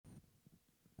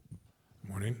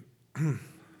morning.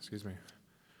 Excuse me.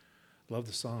 Love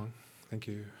the song. Thank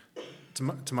you.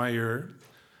 To my ear,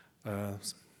 the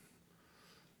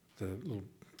little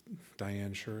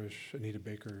Diane Shurish, Anita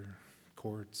Baker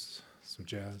chords, some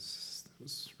jazz. It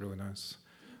was really nice.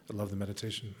 I love the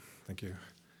meditation. Thank you.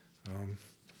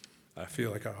 I feel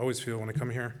like I always feel when I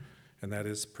come here, and that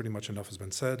is pretty much enough has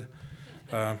been said.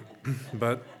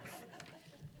 But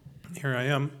here I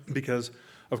am because,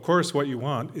 of course, what you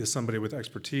want is somebody with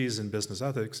expertise in business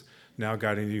ethics now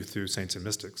guiding you through saints and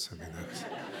mystics. I mean,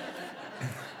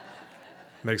 that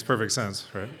makes perfect sense,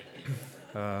 right?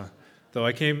 Though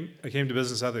I came to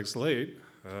business ethics late,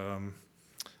 I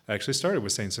actually started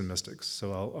with saints and mystics.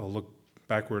 So I'll look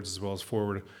backwards as well as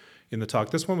forward in the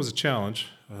talk. This one was a challenge.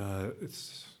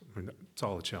 It's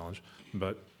all a challenge,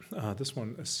 but this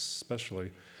one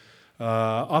especially.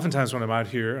 Oftentimes when I'm out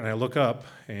here and I look up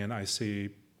and I see,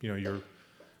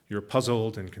 you're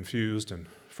puzzled and confused and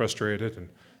frustrated and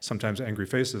sometimes angry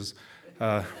faces,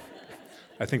 I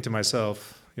think to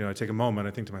myself, I take a moment,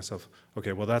 I think to myself,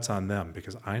 okay, well, that's on them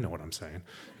because I know what I'm saying,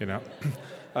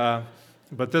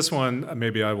 But this one,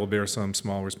 maybe I will bear some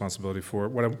small responsibility for.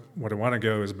 What I want to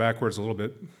go is backwards a little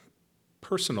bit,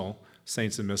 personal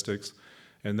saints and mystics,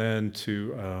 and then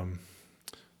to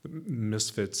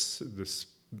Misfits,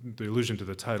 the allusion to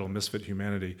the title, Misfit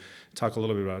Humanity, talk a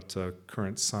little bit about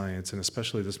current science, and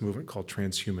especially this movement called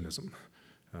transhumanism.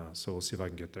 So we'll see if I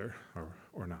can get there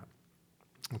or not.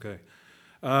 Okay.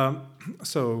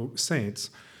 So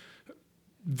saints,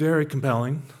 very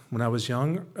compelling. When I was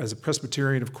young, as a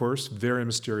Presbyterian, of course, very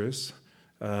mysterious.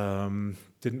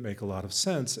 Didn't make a lot of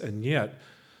sense, and yet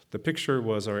the picture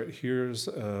was, all right, here's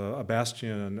a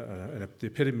bastion, the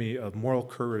epitome of moral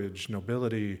courage,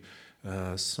 nobility,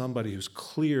 somebody who's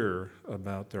clear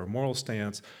about their moral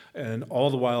stance, and all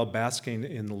the while basking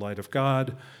in the light of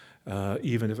God,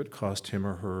 even if it cost him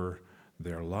or her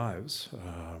their lives.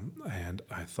 And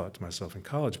I thought to myself in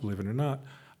college, believe it or not,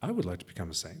 I would like to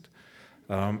become a saint.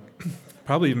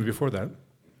 Probably even before that.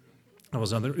 I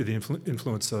was under the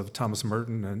influence of Thomas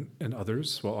Merton and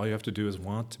others. Well, all you have to do is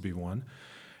want to be one.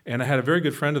 And I had a very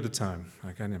good friend at the time,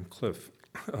 a guy named Cliff,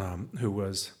 who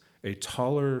was a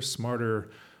taller, smarter,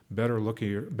 better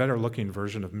looking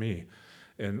version of me.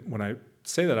 And when I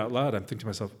say that out loud, I'm thinking to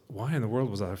myself, why in the world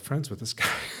was I friends with this guy?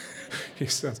 he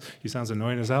sounds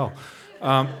annoying as hell.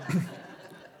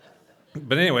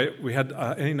 But anyway, we had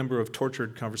any number of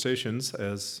tortured conversations,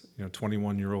 as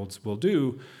 21-year-olds will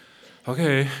do.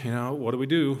 Okay, what do we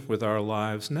do with our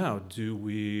lives now? Do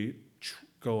we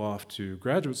go off to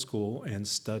graduate school and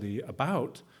study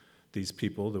about these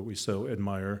people that we so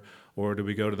admire, or do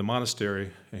we go to the monastery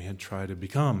and try to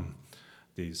become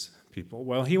these people?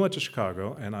 Well, he went to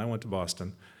Chicago, and I went to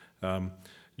Boston.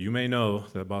 You may know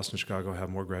that Boston and Chicago have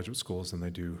more graduate schools than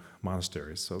they do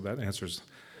monasteries, so that answers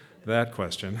that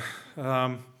question.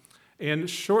 And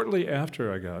shortly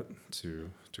after I got to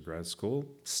grad school,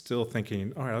 still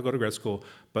thinking, all right, I'll go to grad school,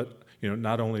 but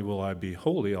not only will I be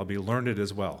holy, I'll be learned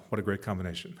as well. What a great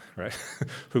combination, right?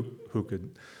 Who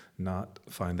could not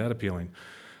find that appealing?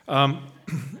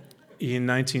 In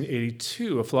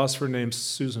 1982, a philosopher named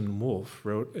Susan Wolf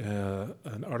wrote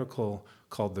an article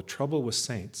called "The Trouble with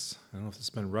Saints." I don't know if it's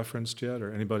been referenced yet,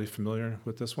 or anybody familiar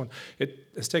with this one. It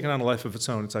has taken on a life of its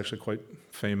own. It's actually quite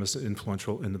famous and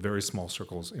influential in the very small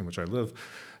circles in which I live.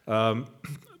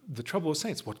 The trouble with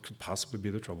saints. What could possibly be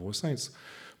the trouble with saints?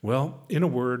 Well, in a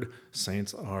word,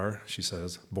 saints are, she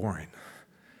says, boring.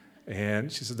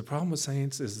 And she said the problem with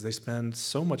saints is they spend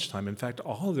so much time, in fact,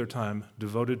 all of their time,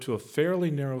 devoted to a fairly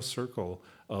narrow circle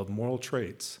of moral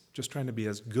traits, just trying to be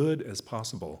as good as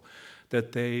possible,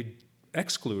 that they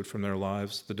exclude from their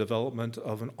lives the development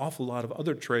of an awful lot of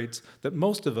other traits that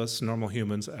most of us normal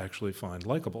humans actually find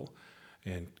likable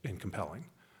and compelling.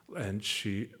 And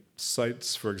she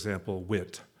cites, for example,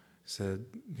 wit, said,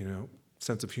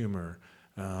 sense of humor,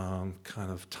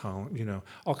 kind of tone,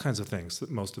 all kinds of things that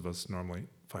most of us normally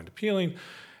find appealing.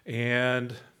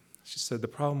 And she said the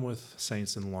problem with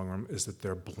saints in the long run is that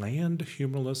they're bland,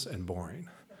 humorless, and boring.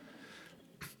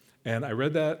 And I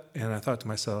read that and I thought to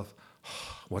myself,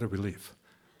 oh, what a relief.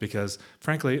 Because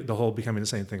frankly, the whole becoming a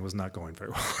saint thing was not going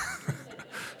very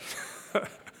well.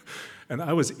 And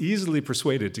I was easily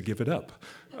persuaded to give it up.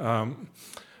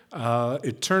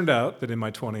 It turned out that in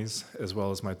my 20s, as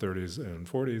well as my 30s and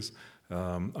 40s,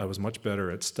 I was much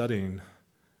better at studying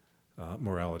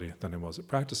morality than I was at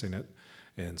practicing it,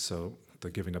 and so the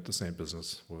giving up the saint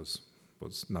business was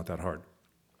not that hard.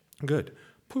 Good.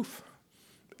 Poof.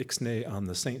 Ixnay on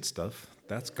the saint stuff.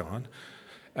 That's gone.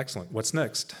 Excellent. What's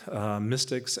next?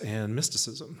 Mystics and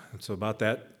mysticism. And so about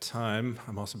that time,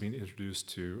 I'm also being introduced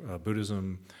to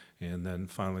Buddhism, and then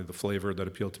finally the flavor that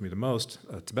appealed to me the most,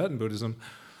 Tibetan Buddhism.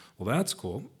 Well, that's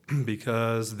cool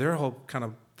because their whole kind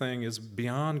of thing is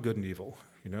beyond good and evil.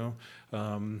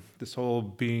 This whole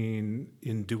being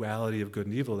in duality of good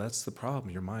and evil, that's the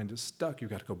problem. Your mind is stuck. You've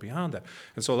got to go beyond that.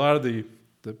 And so a lot of the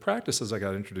practices I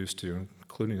got introduced to,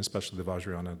 including especially the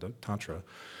Vajrayana Tantra,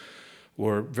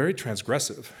 were very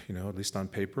transgressive, at least on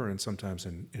paper and sometimes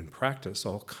in practice,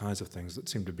 all kinds of things that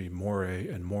seem to be moray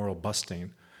and moral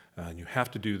busting. And you have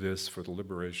to do this for the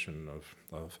liberation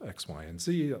of X, Y, and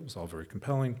Z. That was all very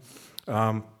compelling.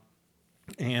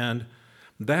 And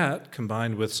that,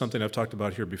 combined with something I've talked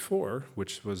about here before,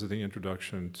 which was the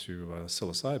introduction to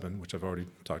psilocybin, which I've already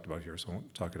talked about here, so I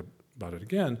won't talk about it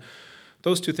again.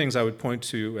 Those two things I would point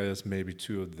to as maybe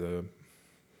two of the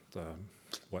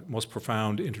most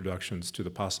profound introductions to the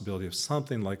possibility of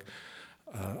something like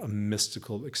a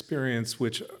mystical experience,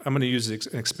 which I'm going to use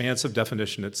an expansive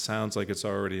definition. It sounds like it's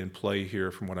already in play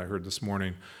here from what I heard this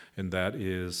morning, and that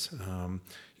is,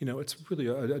 it's really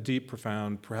a deep,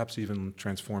 profound, perhaps even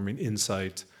transforming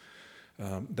insight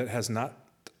that has not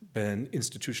been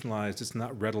institutionalized. It's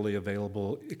not readily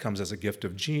available. It comes as a gift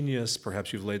of genius.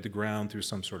 Perhaps you've laid the ground through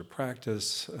some sort of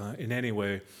practice. In any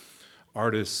way,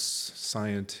 artists,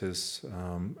 scientists,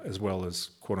 as well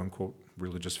as quote-unquote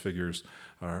religious figures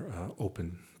are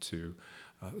open to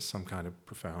some kind of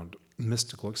profound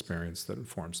mystical experience that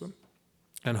informs them,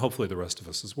 and hopefully the rest of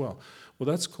us as well. Well,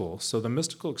 that's cool. So the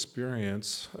mystical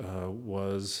experience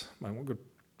was, I won't go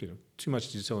too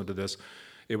much detail into this,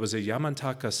 it was a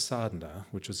Yamantaka sadhana,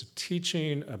 which is a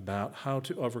teaching about how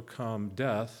to overcome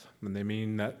death, and they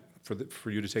mean that for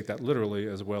you to take that literally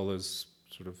as well as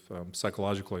sort of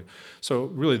psychologically. So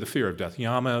really the fear of death.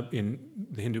 Yama, in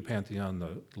the Hindu pantheon,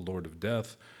 the Lord of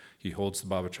Death, he holds the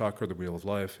Bhava Chakra, the wheel of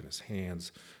life, in his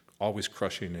hands, always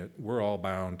crushing it. We're all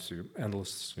bound to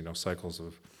endless, cycles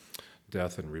of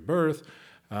death and rebirth.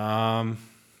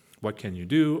 What can you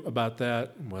do about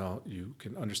that? Well, you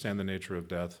can understand the nature of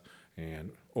death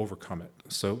and overcome it.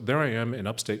 So there I am in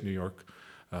upstate New York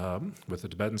with a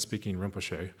Tibetan-speaking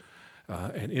Rinpoche,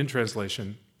 and in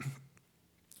translation,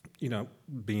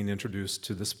 being introduced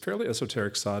to this fairly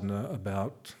esoteric sadhana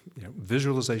about,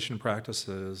 visualization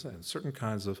practices and certain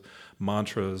kinds of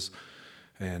mantras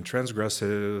and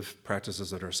transgressive practices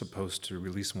that are supposed to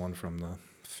release one from the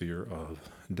fear of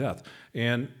death.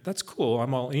 And that's cool.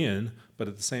 I'm all in, but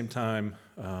at the same time,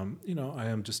 I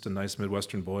am just a nice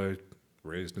Midwestern boy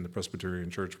raised in the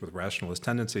Presbyterian Church with rationalist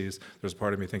tendencies. There's a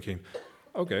part of me thinking,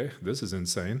 okay, this is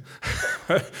insane.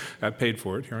 I paid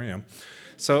for it. Here I am.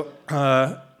 So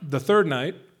the third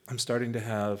night, I'm starting to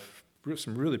have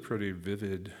some really pretty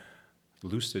vivid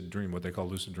lucid dream, what they call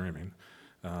lucid dreaming,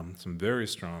 some very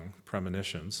strong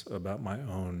premonitions about my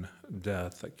own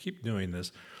death. I keep doing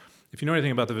this. If you know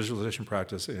anything about the visualization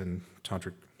practice in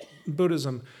Tantric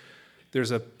Buddhism,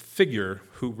 there's a figure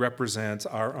who represents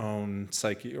our own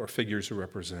psyche, or figures who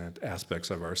represent aspects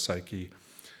of our psyche.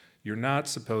 You're not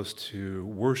supposed to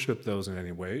worship those in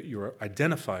any way. You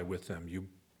identify with them. You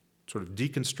sort of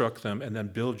deconstruct them and then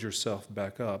build yourself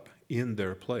back up in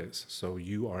their place. So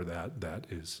you are that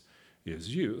is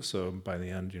you. So by the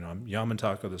end, I'm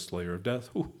Yamantaka, the slayer of death.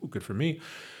 Ooh, good for me.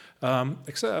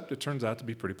 Except it turns out to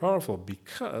be pretty powerful,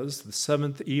 because the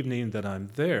seventh evening that I'm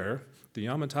there, the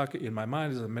Yamantaka in my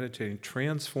mind as I'm meditating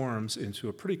transforms into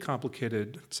a pretty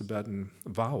complicated Tibetan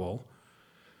vowel,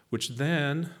 which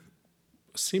then,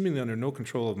 seemingly under no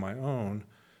control of my own,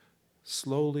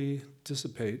 slowly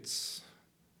dissipates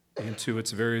into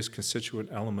its various constituent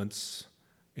elements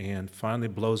and finally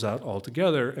blows out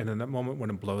altogether. And in that moment when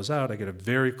it blows out, I get a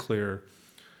very clear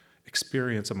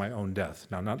experience of my own death.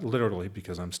 Now, not literally,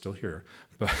 because I'm still here,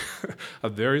 but a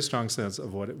very strong sense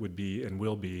of what it would be and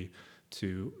will be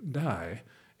to die.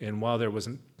 And while there was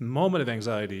a moment of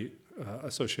anxiety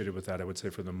associated with that, I would say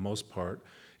for the most part,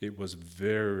 it was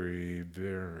very,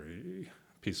 very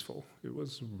peaceful. It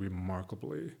was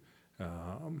remarkably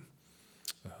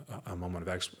a moment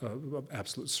of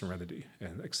absolute serenity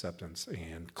and acceptance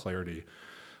and clarity,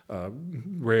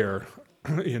 rare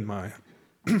in my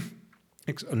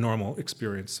normal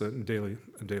experience in daily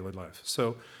life.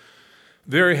 So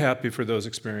very happy for those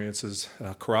experiences,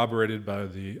 corroborated by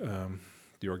the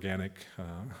organic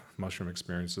mushroom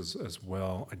experiences as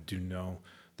well. I do know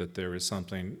that there is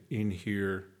something in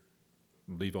here,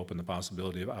 leave open the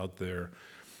possibility of out there,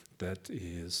 that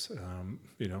is,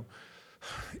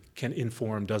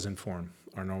 does inform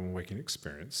our normal waking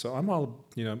experience. So I'm all,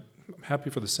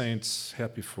 happy for the saints,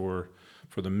 happy for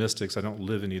the mystics. I don't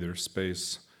live in either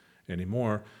space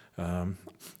anymore,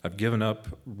 I've given up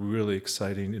really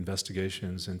exciting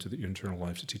investigations into the internal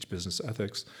life to teach business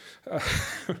ethics,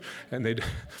 and they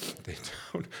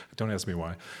don't ask me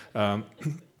why.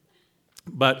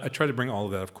 But I try to bring all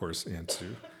of that, of course,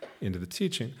 into the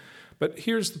teaching. But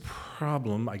here's the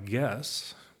problem, I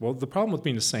guess. Well, the problem with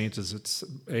being a saint is it's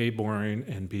A, boring,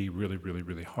 and B, really, really,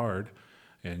 really hard,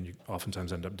 and you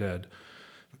oftentimes end up dead.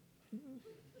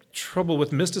 Trouble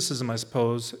with mysticism, I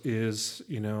suppose, is,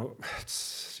 you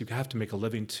have to make a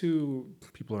living too.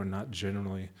 People are not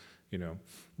generally,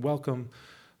 welcome.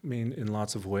 I mean, in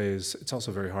lots of ways, it's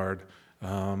also very hard.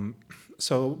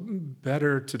 So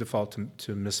better to default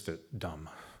to misfit dumb,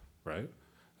 right?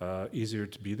 Easier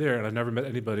to be there. And I've never met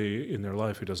anybody in their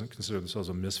life who doesn't consider themselves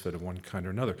a misfit of one kind or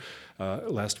another.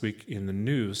 Last week in the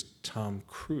news, Tom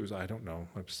Cruise, I don't know,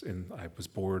 I was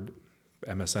bored,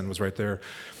 MSN was right there.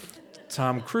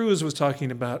 Tom Cruise was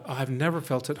talking about, I've never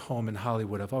felt at home in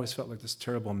Hollywood. I've always felt like this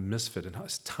terrible misfit. And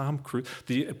Tom Cruise,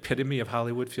 the epitome of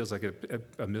Hollywood, feels like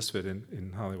a misfit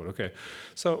in Hollywood. Okay,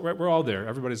 so right, we're all there.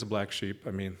 Everybody's a black sheep.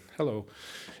 I mean, hello,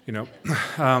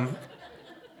 right,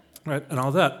 and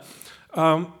all that.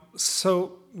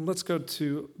 So let's go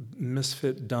to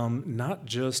misfit dumb, not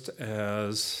just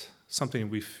as something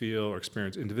we feel or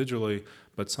experience individually,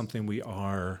 but something we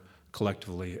are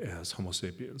collectively as Homo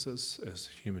sapiens, as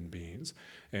human beings.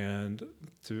 And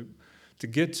to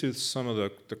get to some of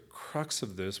the crux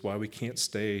of this, why we can't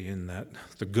stay in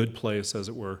the good place, as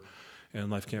it were, and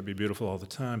life can't be beautiful all the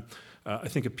time, I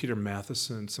think of Peter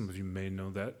Matheson. Some of you may know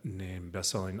that name,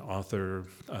 best-selling author,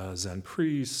 Zen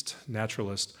priest,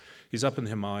 naturalist. He's up in the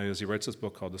Himalayas. He writes this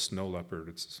book called The Snow Leopard.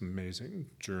 It's this amazing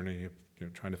journey of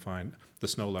trying to find the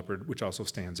snow leopard, which also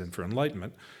stands in for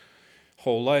enlightenment.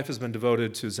 Whole life has been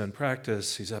devoted to Zen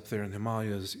practice. He's up there in the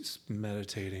Himalayas. He's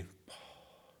meditating.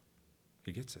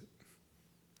 He gets it,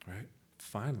 right?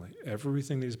 Finally,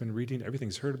 everything that he's been reading, everything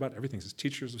he's heard about, everything his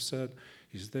teachers have said,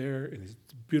 he's there in this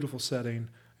beautiful setting,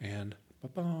 and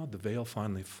the veil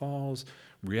finally falls.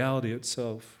 Reality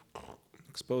itself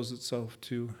exposes itself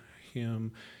to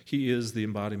him. He is the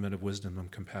embodiment of wisdom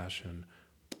and compassion.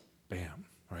 Bam,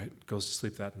 right? Goes to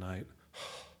sleep that night,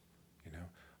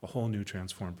 a whole new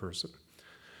transformed person.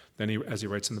 Then as he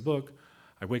writes in the book,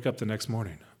 I wake up the next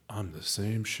morning. I'm the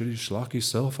same shitty, schlocky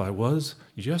self I was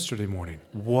yesterday morning.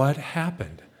 What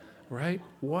happened, right?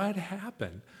 What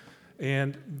happened?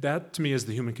 And that, to me, is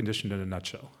the human condition in a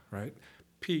nutshell, right?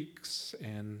 Peaks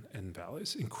and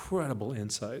valleys, incredible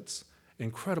insights,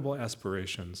 incredible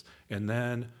aspirations, and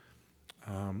then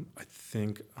I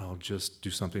think I'll just do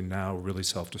something now really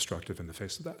self-destructive in the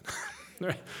face of that,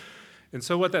 right? And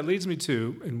so what that leads me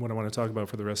to, and what I want to talk about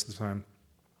for the rest of the time,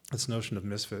 this notion of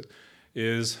misfit,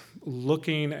 is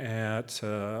looking at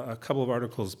a couple of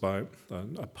articles by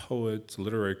a poet,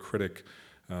 literary critic,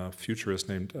 futurist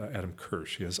named Adam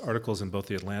Kirsch. He has articles in both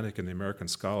the Atlantic and the American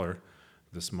Scholar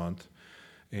this month,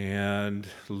 and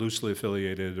loosely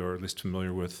affiliated, or at least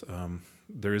familiar with,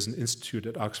 there is an institute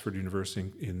at Oxford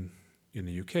University in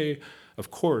the UK,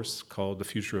 of course, called The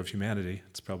Future of Humanity.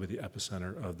 It's probably the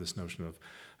epicenter of this notion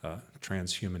of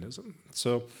transhumanism.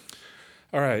 So,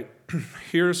 all right,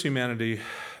 here's humanity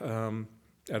at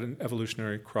an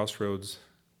evolutionary crossroads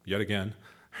yet again,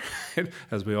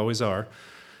 as we always are,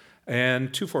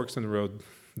 and two forks in the road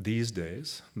these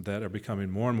days that are becoming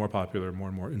more and more popular, more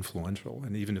and more influential,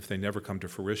 and even if they never come to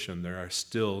fruition, they are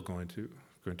still going to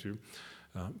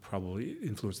probably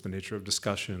influence the nature of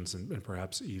discussions and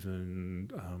perhaps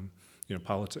even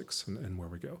politics and where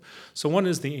we go. So one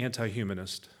is the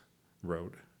anti-humanist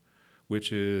road,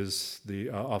 which is the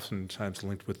oftentimes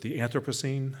linked with the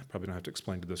Anthropocene. Probably don't have to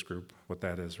explain to this group what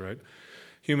that is, right?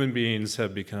 Human beings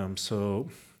have become so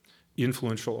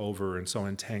influential over and so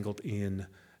entangled in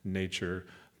nature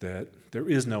that there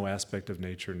is no aspect of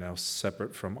nature now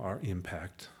separate from our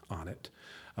impact on it.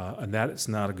 And that is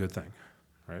not a good thing,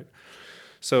 right?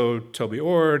 So Toby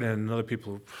Ord and other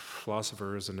people,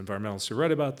 philosophers and environmentalists who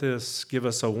write about this, give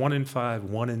us a 1 in 5,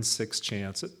 1 in 6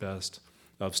 chance at best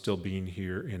of still being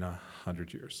here in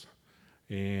 100 years.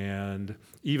 And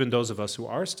even those of us who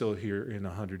are still here in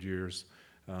 100 years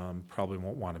probably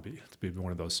won't want to be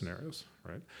one of those scenarios,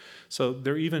 right? So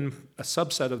there are even a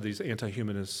subset of these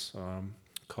anti-humanists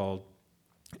called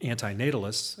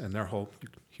anti-natalists, and their whole, you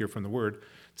hear from the word,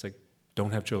 it's like,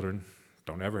 don't have children,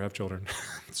 don't ever have children,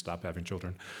 stop having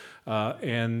children.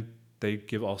 And they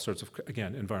give all sorts of,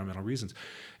 again, environmental reasons.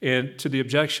 And to the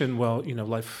objection, well,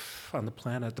 life on the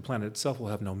planet itself will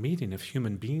have no meaning if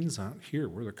human beings aren't here.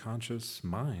 We're the conscious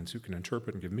minds who can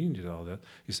interpret and give meaning to all that.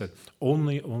 He said,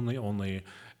 only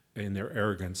in their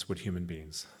arrogance would human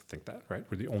beings think that, right?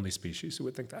 We're the only species who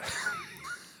would think that.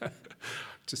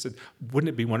 just said, wouldn't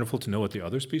it be wonderful to know what the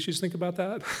other species think about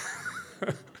that?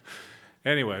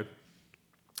 Anyway,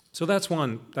 so that's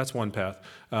one path.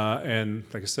 And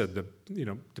like I said,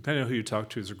 depending on who you talk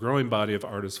to, there's a growing body of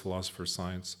artists, philosophers,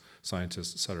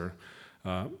 scientists, et cetera,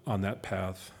 on that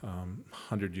path,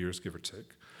 100 years, give or take.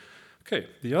 Okay,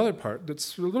 the other part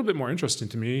that's a little bit more interesting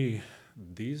to me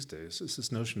these days is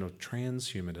this notion of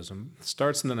transhumanism. It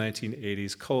starts in the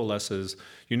 1980s, coalesces.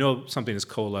 You know something is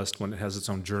coalesced when it has its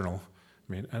own journal.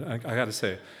 I mean, I got to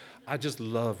say, I just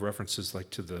love references like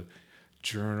to the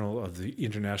Journal of the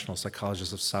International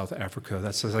Psychologists of South Africa.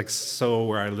 That's like so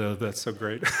where I live. That's so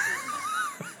great.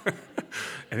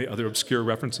 Any other obscure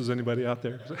references, anybody out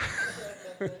there?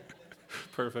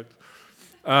 Perfect.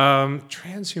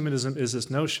 Transhumanism is this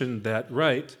notion that,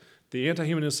 right, the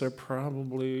anti-humanists are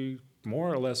probably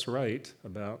more or less right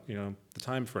about, the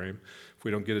time frame if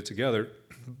we don't get it together.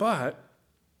 But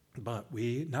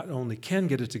we not only can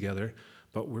get it together,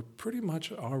 but we're pretty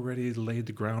much already laid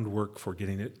the groundwork for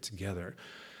getting it together.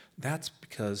 That's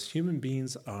because human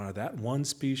beings are that one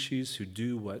species who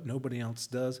do what nobody else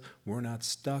does. We're not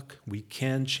stuck. We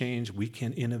can change. We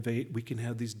can innovate. We can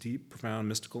have these deep, profound,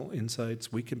 mystical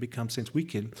insights. We can become saints.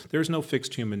 There's no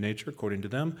fixed human nature, according to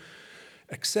them,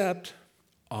 except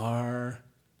our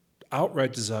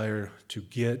outright desire to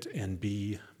get and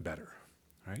be better,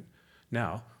 right?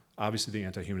 Now, obviously the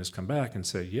anti-humanists come back and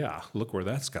say, yeah, look where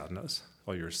that's gotten us.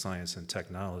 All your science and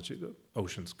technology, the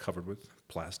ocean's covered with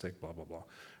plastic, blah, blah, blah,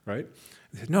 right?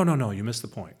 They said, no, you missed the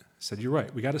point. I said, you're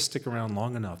right, we got to stick around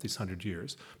long enough, these 100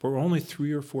 years, but we're only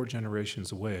 3 or 4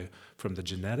 generations away from the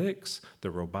genetics,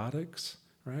 the robotics,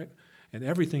 right, and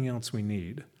everything else we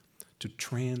need to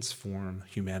transform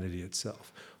humanity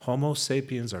itself. Homo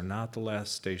sapiens are not the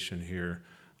last station here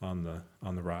on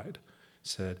the ride.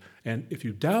 Said, and if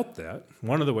you doubt that,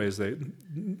 one of the ways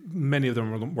many of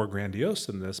them are more grandiose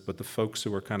than this, but the folks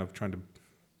who are kind of trying to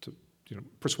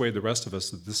persuade the rest of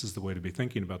us that this is the way to be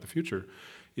thinking about the future,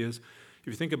 is if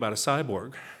you think about a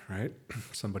cyborg, right,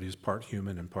 somebody who's part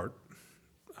human and part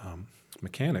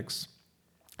mechanics,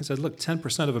 he said, look,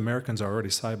 10% of Americans are already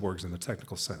cyborgs in the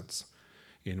technical sense,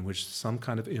 in which some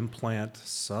kind of implant,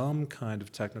 some kind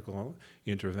of technical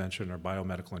intervention or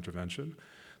biomedical intervention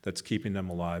that's keeping them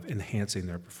alive, enhancing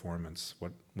their performance,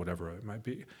 whatever it might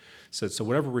be. So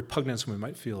whatever repugnance we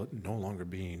might feel at no longer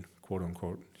being, quote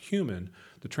unquote, human,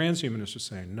 the transhumanists are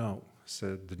saying no.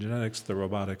 Said the genetics, the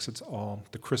robotics, it's all,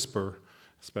 the CRISPR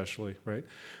especially, right?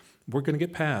 We're going to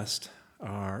get past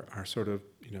our sort of,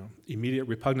 immediate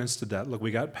repugnance to that. Look, we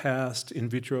got past in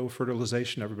vitro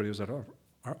fertilization. Everybody was up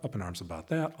in arms about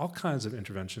that. All kinds of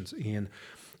interventions in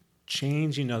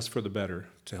changing us for the better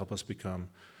to help us become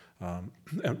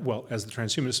as the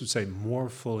transhumanists would say, more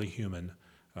fully human,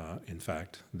 in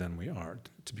fact, than we are,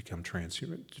 to become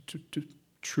transhuman, to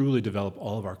truly develop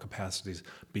all of our capacities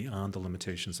beyond the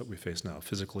limitations that we face now,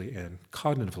 physically and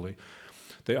cognitively.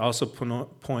 They also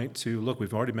point to, look,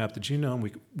 we've already mapped the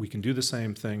genome. We can do the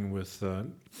same thing with a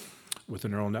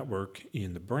neural network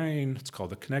in the brain. It's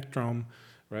called the connectrome.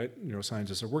 Right?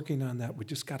 Neuroscientists are working on that. We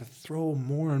just got to throw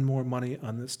more and more money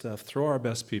on this stuff, throw our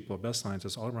best people, best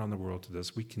scientists all around the world to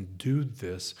this. We can do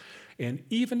this. And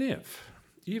even if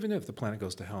the planet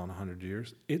goes to hell in 100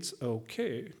 years, it's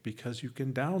okay because you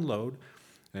can download,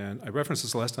 and I referenced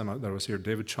this last time that I was here,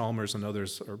 David Chalmers and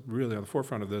others are really on the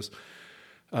forefront of this,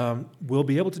 we'll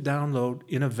be able to download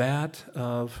in a vat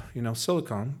of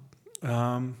silicon,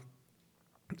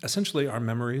 essentially our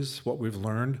memories, what we've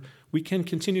learned. We can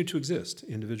continue to exist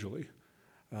individually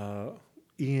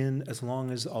as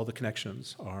long as all the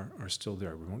connections are still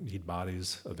there. We won't need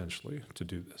bodies eventually to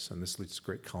do this, and this leads to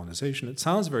great colonization. It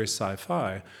sounds very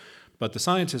sci-fi, but the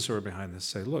scientists who are behind this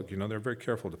say, look, they're very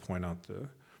careful to point out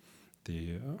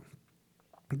the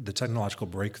technological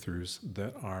breakthroughs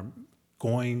that are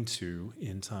going to,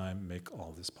 in time, make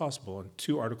all this possible. And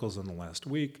 2 articles in the last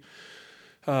week,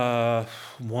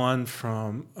 one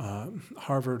from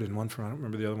Harvard and one from, I don't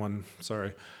remember the other one,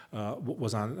 sorry,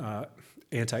 was on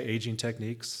anti-aging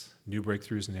techniques, new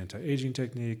breakthroughs in anti-aging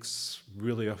techniques,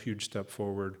 really a huge step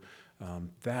forward.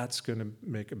 That's going to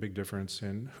make a big difference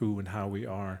in who and how we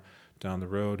are down the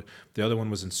road. The other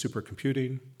one was in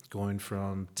supercomputing, going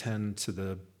from 10 to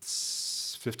the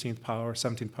 15th power,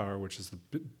 17th power, which is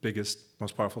the biggest,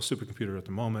 most powerful supercomputer at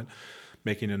the moment,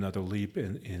 making another leap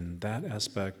in that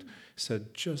aspect.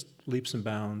 Said just leaps and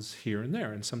bounds here and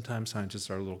there. And sometimes scientists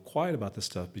are a little quiet about this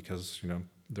stuff because,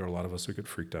 there are a lot of us who get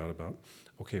freaked out about,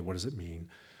 okay, what does it mean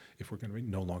if we're going to be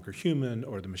no longer human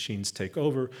or the machines take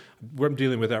over? We're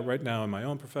dealing with that right now in my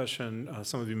own profession.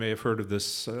 Some of you may have heard of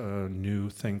this new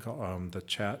thing called the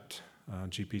Chat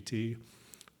GPT,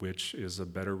 which is a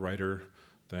better writer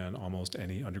than almost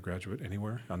any undergraduate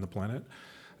anywhere on the planet.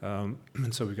 And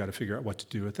so we've got to figure out what to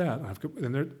do with that.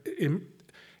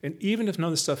 And even if none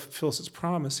of this stuff fulfills its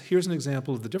promise, here's an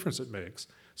example of the difference it makes.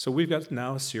 So we've got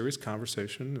now a serious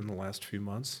conversation in the last few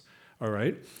months. All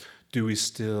right, do we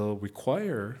still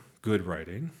require good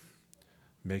writing?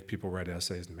 Make people write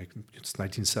essays and it's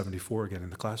 1974 again in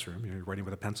the classroom. You're writing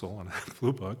with a pencil on a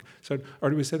blue book. So, or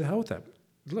do we say the hell with that?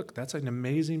 Look, that's an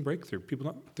amazing breakthrough. There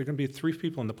are going to be 3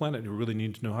 people on the planet who really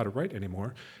need to know how to write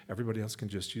anymore. Everybody else can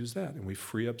just use that, and we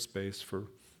free up space for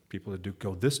people to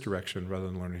go this direction rather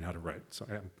than learning how to write. So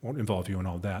I won't involve you in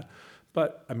all that.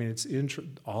 But, I mean,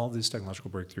 all these technological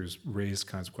breakthroughs raise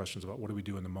kinds of questions about what do we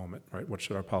do in the moment, right? What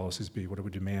should our policies be? What do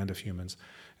we demand of humans,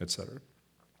 et cetera?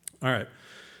 All right.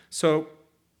 So,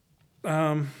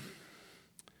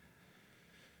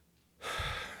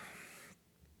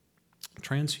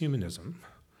 transhumanism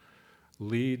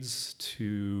leads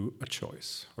to a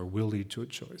choice, or will lead to a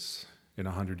choice in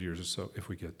 100 years or so if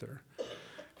we get there.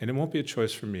 And it won't be a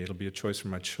choice for me, it'll be a choice for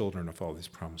my children if all these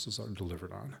promises are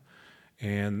delivered on.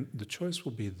 And the choice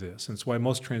will be this, and it's why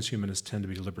most transhumanists tend to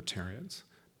be libertarians,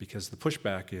 because the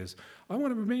pushback is, I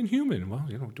want to remain human. Well,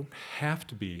 you don't have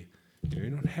to be, you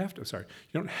don't have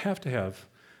to have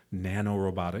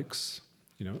nanorobotics,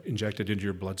 injected into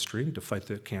your bloodstream to fight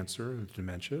the cancer and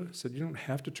dementia. Said you don't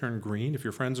have to turn green. If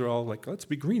your friends are all like, let's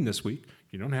be green this week,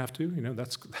 you don't have to.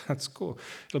 That's cool.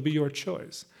 It'll be your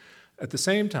choice. At the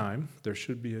same time, there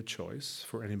should be a choice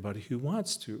for anybody who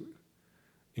wants to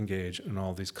engage in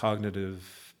all these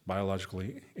cognitive,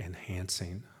 biologically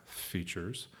enhancing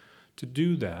features to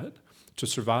do that, to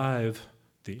survive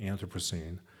the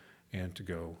Anthropocene, and to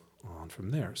go on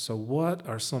from there. So what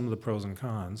are some of the pros and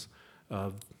cons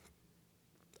of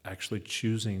actually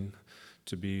choosing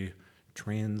to be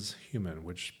transhuman,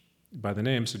 which by the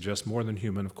name suggests more than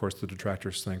human? Of course, the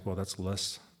detractors think, well, that's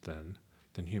less than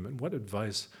human. What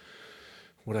advice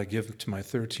would I give to my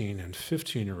 13 and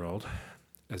 15-year-old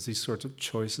as these sorts of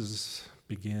choices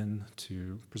begin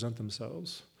to present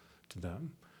themselves to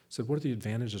them? So what are the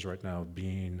advantages right now of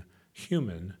being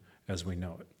human as we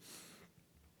know it?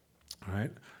 All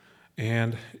right?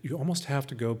 And you almost have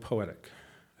to go poetic,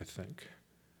 I think,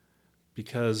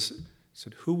 because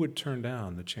who would turn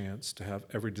down the chance to have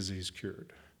every disease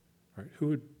cured? Right? Who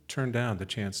would turn down the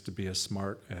chance to be as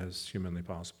smart as humanly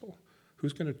possible?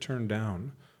 Who's going to turn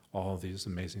down all these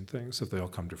amazing things if they all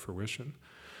come to fruition?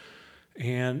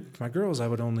 And my girls, I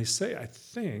would only say, I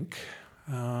think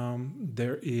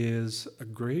there is a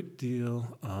great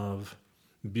deal of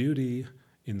beauty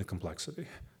in the complexity.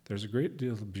 There's a great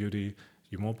deal of beauty,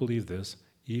 you won't believe this,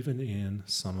 even in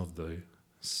some of the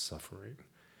suffering.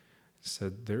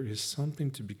 Said there is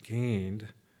something to be gained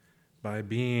by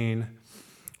being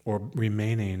or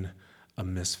remaining a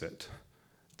misfit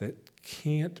that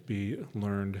can't be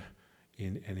learned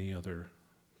in any other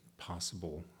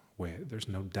possible way. There's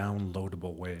no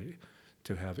downloadable way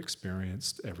to have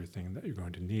experienced everything that you're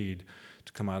going to need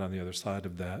to come out on the other side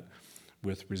of that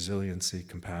with resiliency,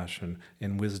 compassion,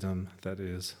 and wisdom that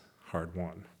is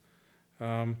hard-won.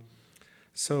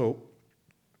 So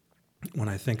when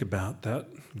I think about that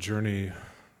journey,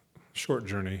 short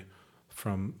journey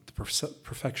from the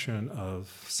perfection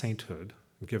of sainthood,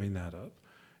 giving that up,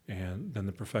 and then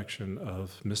the perfection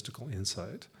of mystical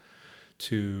insight,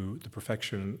 to the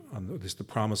perfection, at least the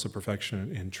promise of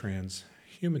perfection in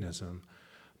transhumanism,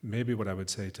 maybe what I would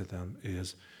say to them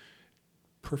is,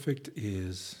 perfect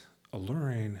is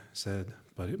alluring,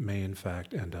 but it may in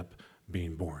fact end up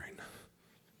being boring.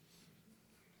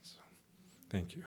 So, thank you.